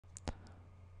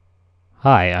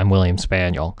Hi, I'm William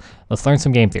Spaniel. Let's learn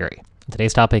some game theory.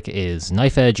 Today's topic is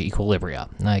knife-edge equilibria.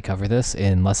 I cover this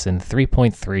in lesson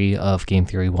 3.3 of Game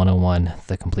Theory 101,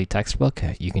 the complete textbook.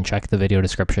 You can check the video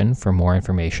description for more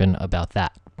information about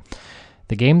that.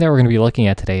 The game that we're going to be looking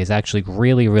at today is actually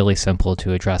really simple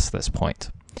to address this point.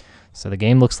 So the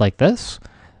game looks like this.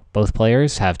 Both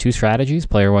players have two strategies.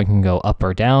 Player 1 can go up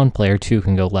or down. Player 2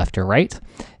 can go left or right.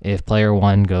 If player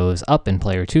 1 goes up and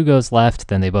player 2 goes left,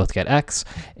 then they both get X.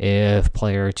 If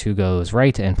player 2 goes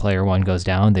right and player 1 goes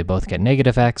down, they both get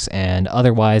negative X, and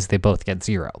otherwise they both get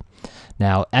 0.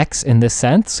 Now, X in this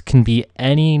sense can be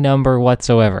any number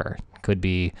whatsoever. Could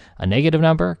be a negative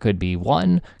number, could be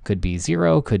 1, could be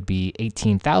 0, could be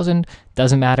 18,000.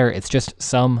 Doesn't matter, it's just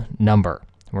some number.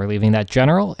 We're leaving that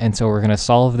general, and so we're going to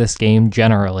solve this game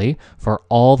generally for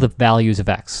all the values of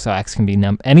X. So X can be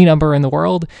any number in the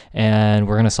world, and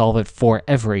we're going to solve it for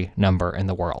every number in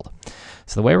the world.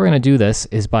 So the way we're going to do this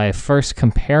is by first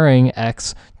comparing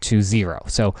X to 0.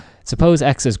 So suppose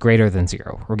X is greater than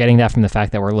 0. We're getting that from the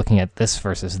fact that we're looking at this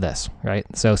versus this, right?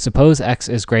 So suppose X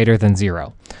is greater than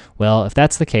 0. Well, if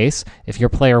that's the case, if you're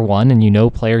player 1 and you know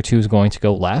player 2 is going to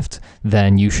go left,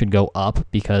 then you should go up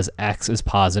because X is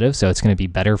positive, so it's going to be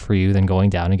better for you than going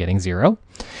down and getting 0.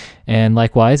 And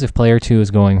likewise, if player 2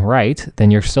 is going right,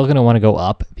 then you're still going to want to go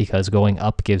up because going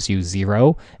up gives you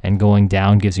 0 and going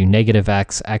down gives you negative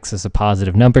X. X is a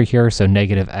positive number here, so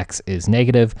negative X is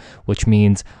negative, which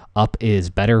means up is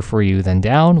better for you than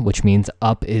down, which means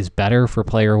up is better for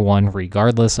player 1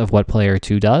 regardless of what player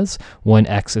 2 does when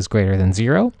X is greater than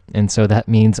 0. And so that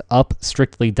means up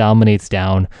strictly dominates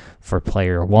down for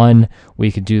player 1.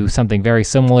 We could do something very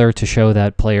similar to show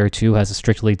that player 2 has a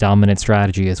strictly dominant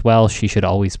strategy as well. She should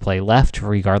always play left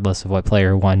regardless of what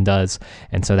player 1 does.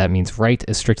 And so that means right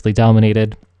is strictly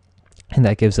dominated. And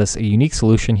that gives us a unique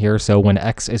solution here. So when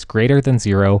X is greater than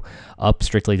 0, up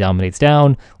strictly dominates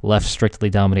down, left strictly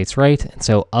dominates right. And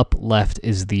so up left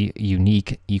is the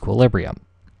unique equilibrium.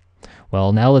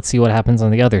 Well, now let's see what happens on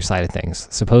the other side of things.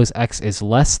 Suppose X is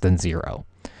less than 0.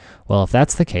 Well, if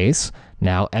that's the case,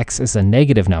 now X is a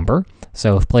negative number.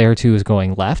 So if player 2 is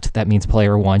going left, that means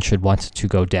player 1 should want to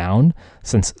go down.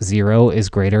 Since 0 is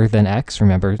greater than X,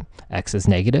 remember, X is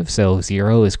negative, so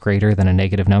 0 is greater than a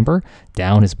negative number.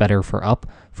 Down is better for up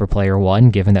for player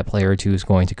 1, given that player 2 is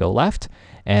going to go left.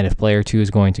 And if player 2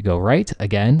 is going to go right,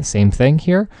 again, same thing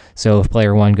here. So if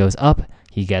player 1 goes up,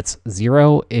 he gets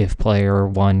 0. If player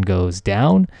 1 goes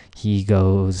down, he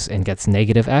goes and gets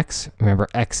negative X. Remember,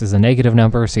 X is a negative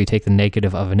number, so you take the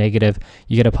negative of a negative,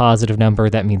 you get a positive number.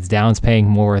 That means down's paying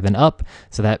more than up.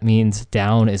 So that means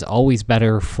down is always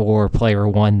better for player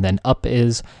 1 than up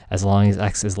is, as long as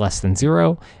X is less than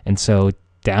 0. And so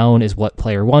down is what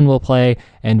player 1 will play,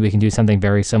 and we can do something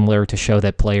very similar to show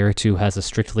that player 2 has a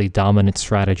strictly dominant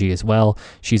strategy as well.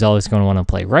 She's always going to want to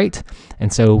play right,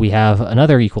 and so we have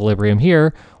another equilibrium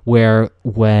here where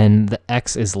when the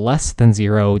X is less than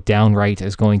 0, down right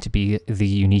is going to be the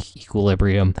unique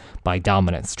equilibrium by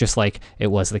dominance, just like it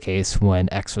was the case when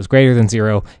X was greater than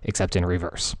 0, except in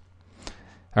reverse.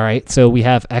 All right, so we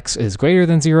have X is greater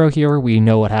than 0 here. We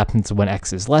know what happens when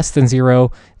X is less than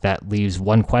 0. That leaves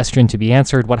one question to be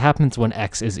answered. What happens when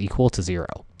X is equal to 0?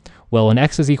 Well, when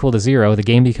X is equal to 0, the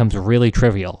game becomes really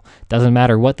trivial. Doesn't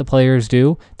matter what the players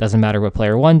do. Doesn't matter what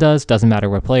player 1 does. Doesn't matter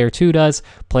what player 2 does.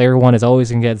 Player 1 is always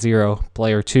going to get 0.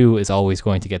 Player 2 is always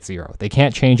going to get 0. They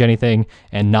can't change anything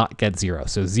and not get 0.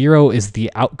 So 0 is the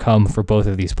outcome for both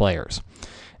of these players.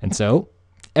 And so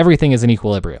everything is an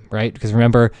equilibrium, right? Because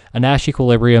remember, a Nash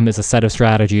equilibrium is a set of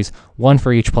strategies, one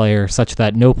for each player, such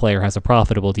that no player has a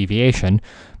profitable deviation.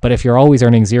 But if you're always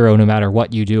earning 0 no matter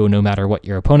what you do, no matter what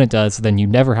your opponent does, then you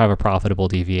never have a profitable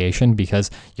deviation because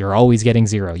you're always getting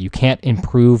 0. You can't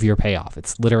improve your payoff.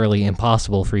 It's literally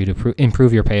impossible for you to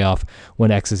improve your payoff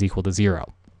when X is equal to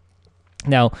 0.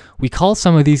 Now, we call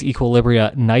some of these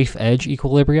equilibria knife-edge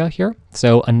equilibria here.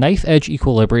 So a knife-edge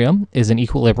equilibrium is an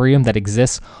equilibrium that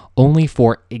exists only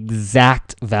for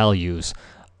exact values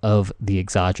of the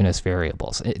exogenous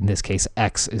variables. In this case,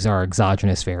 X is our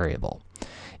exogenous variable.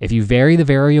 If you vary the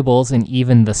variables in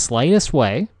even the slightest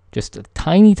way, just a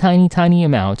tiny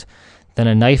amount, then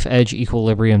a knife-edge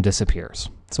equilibrium disappears.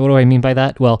 So what do I mean by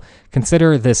that? Well,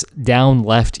 consider this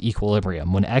down-left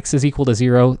equilibrium. When X is equal to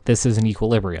 0, this is an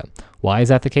equilibrium. Why is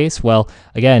that the case? Well,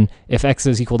 again, if x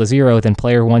is equal to 0, then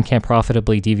player 1 can't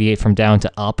profitably deviate from down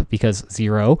to up because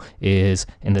 0 is,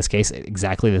 in this case,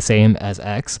 exactly the same as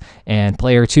x, and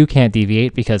player 2 can't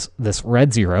deviate because this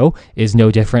red 0 is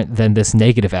no different than this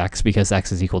negative x because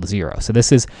x is equal to 0. So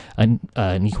this is an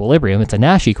equilibrium. It's a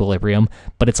Nash equilibrium,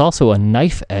 but it's also a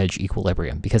knife edge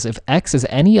equilibrium because if x is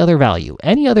any other value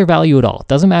at all, it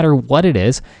doesn't matter what it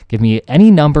is, give me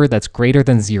any number that's greater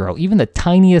than 0, even the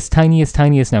tiniest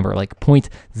number, like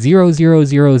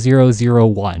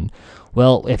 0.000001.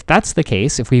 Well, if that's the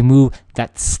case, if we move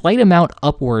that slight amount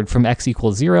upward from x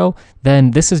equals 0,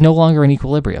 then this is no longer an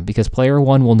equilibrium because player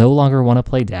 1 will no longer want to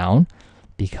play down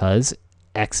because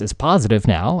x is positive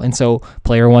now, and so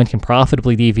player 1 can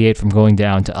profitably deviate from going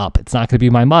down to up. It's not going to be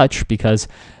by much because,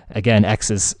 again, x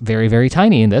is very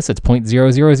tiny in this. It's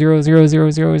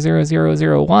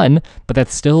 0.00000001, but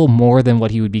that's still more than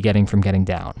what he would be getting from getting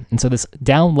down. And so this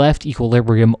down-left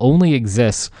equilibrium only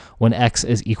exists when x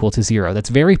is equal to 0. That's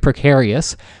very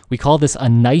precarious. We call this a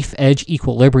knife edge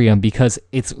equilibrium because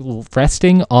it's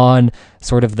resting on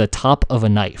sort of the top of a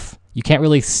knife. You can't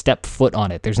really step foot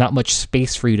on it. There's not much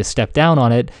space for you to step down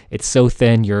on it. It's so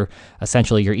thin,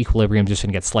 essentially your equilibrium just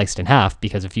going to get sliced in half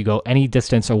because if you go any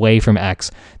distance away from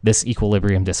x, this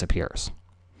equilibrium disappears.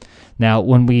 Now,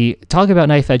 when we talk about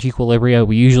knife edge equilibria,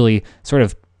 we usually sort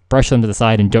of brush them to the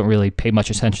side and don't really pay much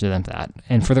attention to them for that.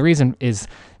 And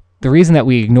the reason that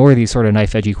we ignore these sort of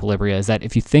knife edge equilibria is that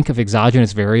if you think of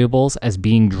exogenous variables as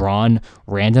being drawn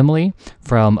randomly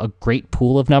from a great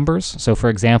pool of numbers, so for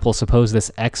example, suppose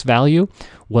this x value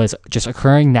was just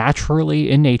occurring naturally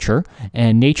in nature,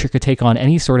 and nature could take on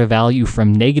any sort of value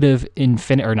from negative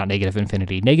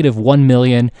 1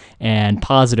 million and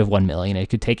positive 1 million. It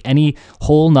could take any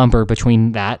whole number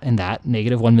between that and that,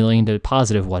 negative 1 million to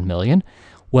positive 1 million.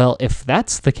 Well, if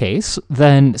that's the case,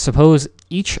 then suppose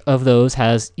each of those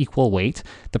has equal weight.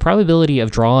 The probability of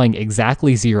drawing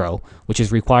exactly 0, which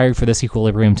is required for this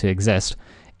equilibrium to exist,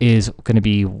 is going to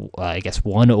be,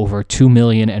 1 over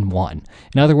 2,000,001.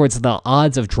 In other words, the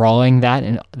odds of drawing that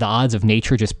and the odds of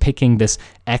nature just picking this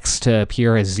x to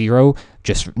appear as 0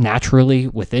 just naturally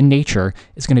within nature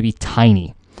is going to be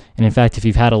tiny. And in fact, if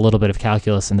you've had a little bit of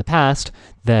calculus in the past,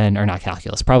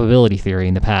 probability theory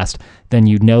in the past, then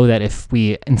you know that if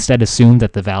we instead assume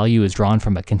that the value is drawn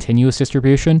from a continuous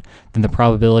distribution, then the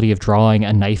probability of drawing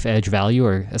a knife edge value,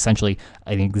 or essentially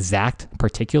an exact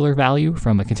particular value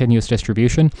from a continuous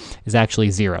distribution, is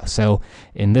actually 0. So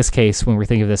in this case, when we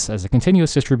think of this as a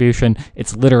continuous distribution,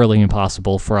 it's literally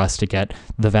impossible for us to get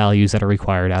the values that are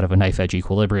required out of a knife edge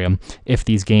equilibrium if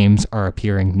these games are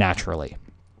appearing naturally.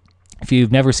 If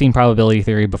you've never seen probability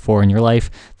theory before in your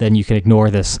life, then you can ignore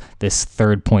this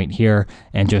third point here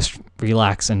and just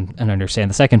relax and understand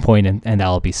the second point, and that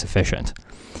will be sufficient.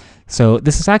 So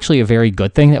this is actually a very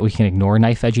good thing that we can ignore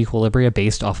knife edge equilibria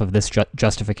based off of this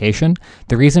justification.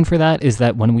 The reason for that is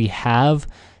that when we have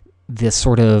this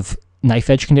sort of knife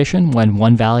edge condition, when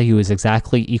one value is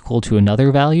exactly equal to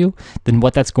another value, then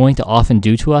what that's going to often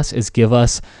do to us is give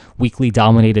us weakly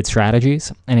dominated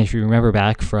strategies. And if you remember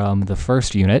back from the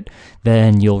first unit,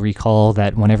 then you'll recall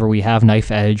that whenever we have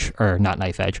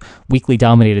weakly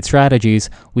dominated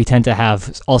strategies, we tend to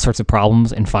have all sorts of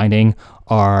problems in finding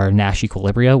our Nash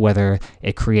equilibria, whether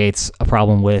it creates a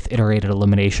problem with iterated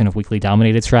elimination of weakly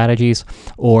dominated strategies,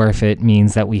 or if it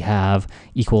means that we have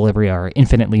equilibria or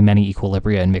infinitely many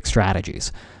equilibria in mixed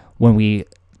strategies. When we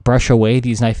brush away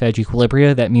these knife edge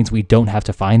equilibria, that means we don't have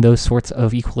to find those sorts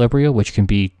of equilibria, which can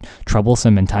be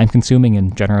troublesome and time consuming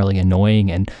and generally annoying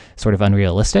and sort of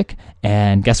unrealistic.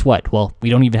 And guess what? Well,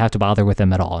 we don't even have to bother with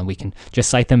them at all, and we can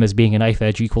just cite them as being a knife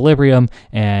edge equilibrium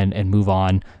and move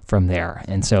on from there.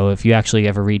 And so if you actually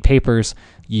ever read papers,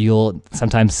 you'll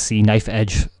sometimes see knife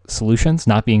edge solutions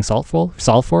not being solved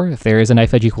for. If there is a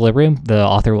knife edge equilibrium, the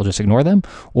author will just ignore them,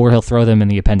 or he'll throw them in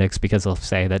the appendix because he'll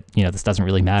say that, this doesn't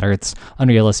really matter, it's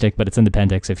unrealistic, but it's in the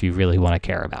appendix if you really want to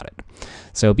care about it.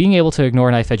 So being able to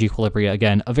ignore knife edge equilibria,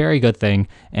 again, a very good thing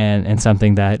and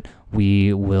something that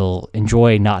we will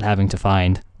enjoy not having to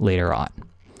find later on.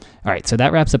 All right, so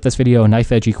that wraps up this video on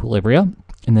knife edge equilibria.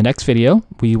 In the next video,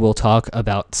 we will talk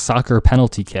about soccer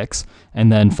penalty kicks,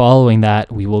 and then following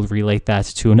that, we will relate that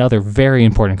to another very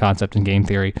important concept in game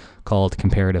theory called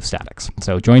comparative statics.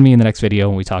 So join me in the next video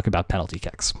when we talk about penalty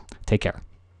kicks. Take care.